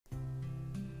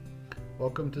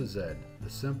Welcome to ZED,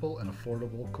 the simple and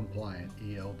affordable compliant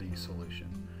ELD solution.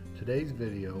 Today's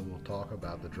video will talk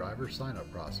about the driver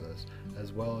sign-up process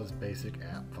as well as basic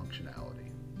app functionality.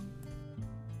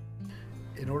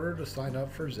 In order to sign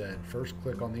up for ZED, first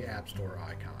click on the App Store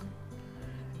icon.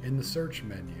 In the search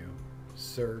menu,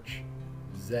 search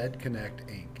ZED Connect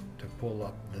Inc. to pull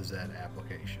up the ZED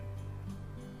application.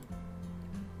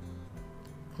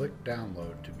 Click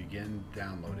Download to begin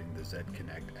downloading the ZED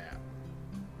Connect app.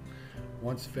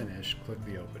 Once finished, click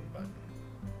the Open button.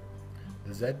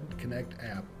 The ZED Connect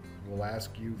app will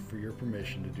ask you for your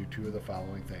permission to do two of the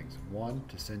following things. One,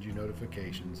 to send you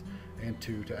notifications, and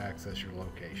two, to access your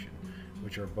location,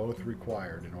 which are both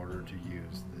required in order to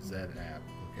use the ZED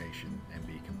application and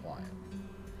be compliant.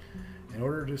 In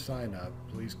order to sign up,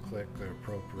 please click the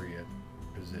appropriate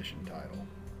position title.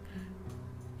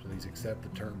 Please accept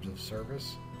the terms of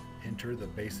service. Enter the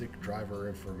basic driver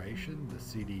information, the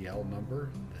CDL number,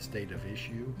 the state of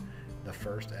issue, the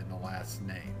first and the last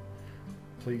name.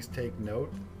 Please take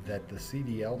note that the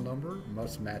CDL number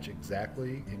must match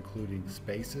exactly, including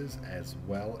spaces as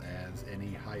well as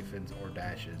any hyphens or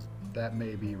dashes that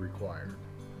may be required.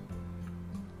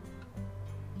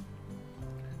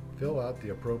 Fill out the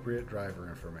appropriate driver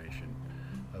information.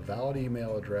 A valid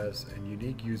email address and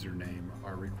unique username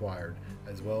are required,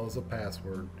 as well as a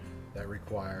password that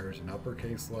requires an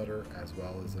uppercase letter as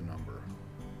well as a number.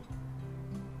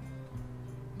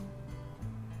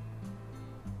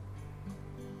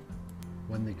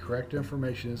 When the correct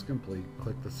information is complete,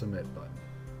 click the Submit button.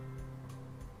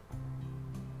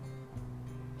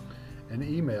 An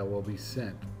email will be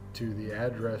sent to the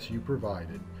address you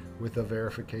provided with a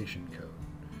verification code.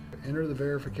 Enter the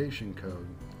verification code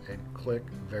and click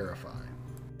Verify.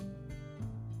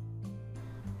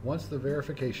 Once the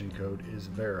verification code is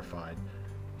verified,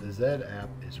 the ZED app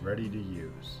is ready to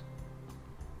use.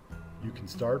 You can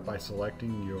start by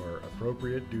selecting your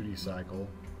appropriate duty cycle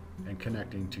and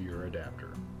connecting to your adapter.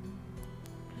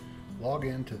 Log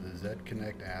in to the ZED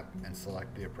Connect app and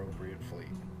select the appropriate fleet.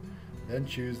 Then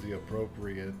choose the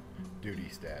appropriate duty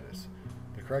status.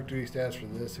 The correct duty status for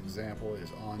this example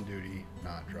is on duty,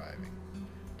 not driving.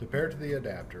 To pair to the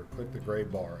adapter, click the gray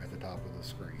bar at the top of the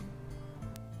screen.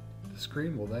 The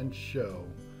screen will then show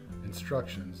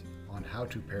instructions on how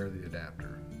to pair the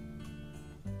adapter.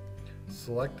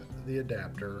 Select the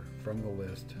adapter from the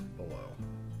list below.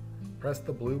 Press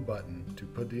the blue button to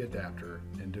put the adapter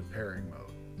into pairing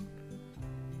mode.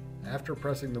 After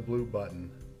pressing the blue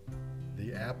button,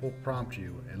 the app will prompt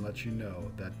you and let you know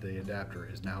that the adapter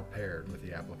is now paired with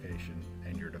the application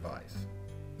and your device.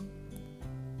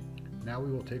 Now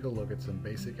we will take a look at some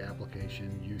basic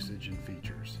application usage and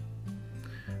features.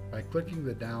 By clicking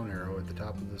the down arrow at the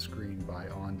top of the screen by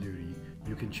On Duty,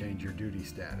 you can change your duty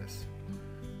status.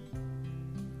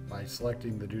 By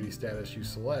selecting the duty status you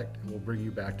select, it will bring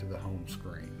you back to the home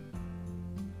screen.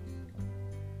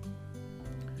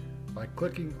 By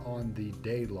clicking on the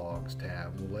Day Logs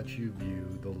tab will let you view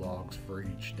the logs for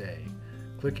each day.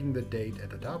 Clicking the date at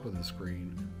the top of the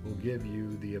screen will give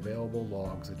you the available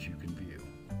logs that you can view.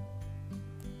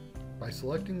 By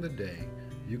selecting the day,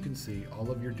 you can see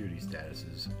all of your duty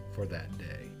statuses for that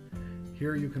day.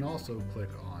 Here you can also click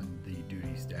on the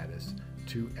duty status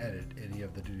to edit any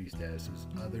of the duty statuses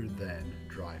other than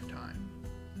drive time.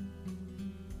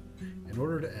 In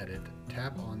order to edit,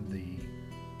 tap on the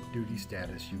duty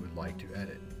status you would like to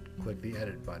edit. Click the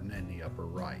Edit button in the upper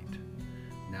right.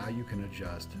 Now you can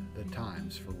adjust the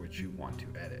times for which you want to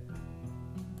edit.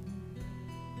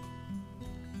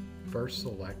 First,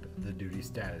 select the duty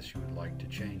status you would like to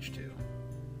change to.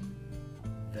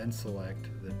 Then select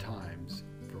the times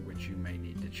for which you may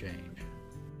need to change.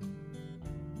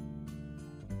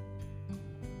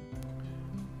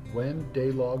 When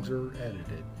day logs are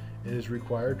edited, it is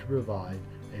required to provide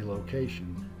a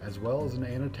location as well as an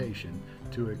annotation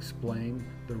to explain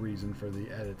the reason for the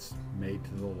edits made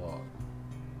to the log.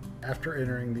 After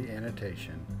entering the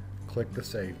annotation, click the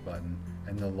Save button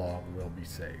and the log will be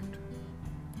saved.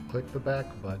 Click the Back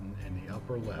button in the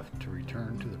upper left to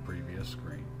return to the previous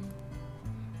screen.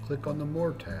 Click on the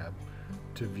More tab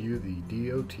to view the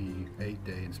DOT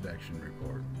 8-day inspection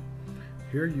report.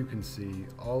 Here you can see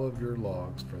all of your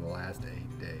logs for the last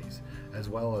 8 days, as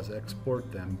well as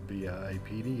export them via a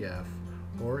PDF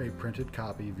or a printed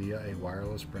copy via a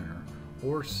wireless printer,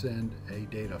 or send a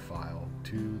data file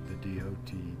to the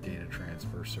DOT data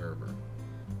transfer server.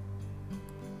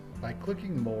 By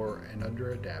clicking More and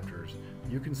under Adapters,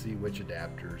 you can see which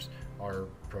adapters are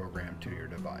programmed to your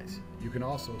device. You can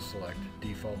also select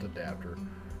Default Adapter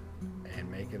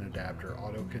and make an adapter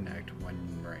auto-connect when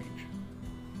in range.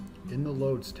 In the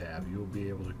Loads tab, you will be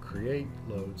able to create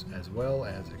loads as well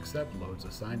as accept loads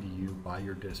assigned to you by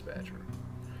your dispatcher.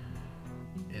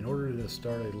 In order to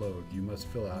start a load, you must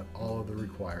fill out all of the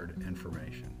required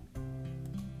information.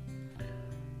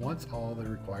 Once all the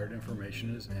required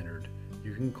information is entered,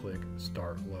 you can click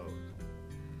Start Load.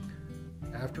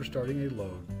 After starting a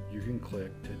load, you can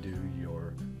click to do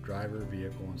your driver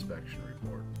vehicle inspection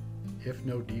report. If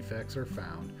no defects are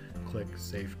found, click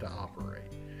Safe to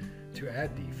Operate. To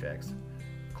add defects,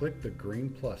 click the green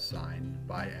plus sign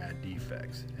by Add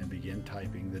Defects and begin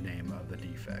typing the name of the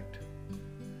defect.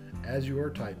 As you are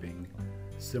typing,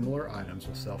 similar items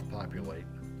will self-populate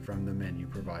from the menu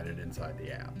provided inside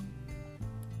the app.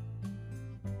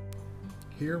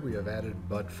 Here we have added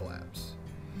bud flaps.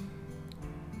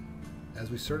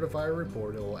 As we certify a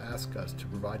report, it will ask us to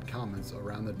provide comments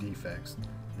around the defects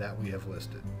that we have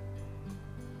listed.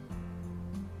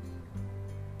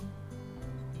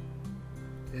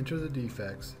 Enter the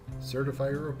defects, certify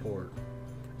your report,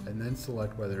 and then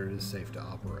select whether it is safe to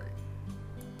operate.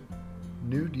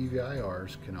 New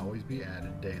DVIRs can always be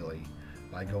added daily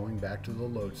by going back to the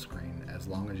load screen as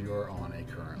long as you are on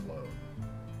a current load.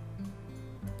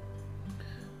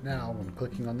 Now, when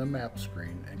clicking on the map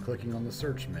screen and clicking on the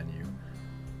search menu,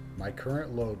 my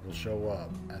current load will show up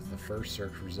as the first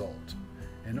search result.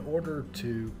 In order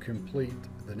to complete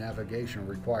the navigation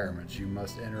requirements, you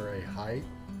must enter a height,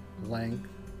 length,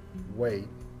 weight,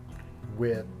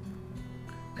 width,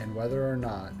 and whether or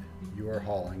not you are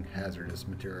hauling hazardous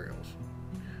materials.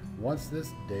 Once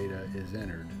this data is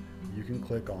entered, you can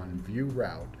click on View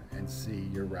Route and see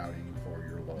your routing for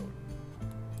your load.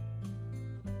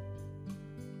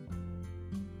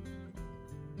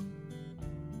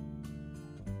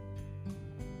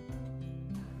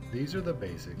 These are the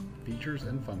basic features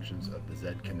and functions of the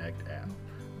ZED Connect app.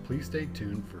 Please stay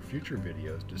tuned for future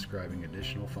videos describing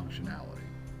additional functionality.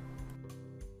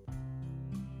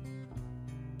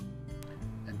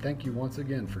 And thank you once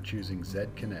again for choosing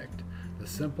ZED Connect, the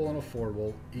simple and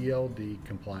affordable ELD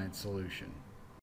compliance solution.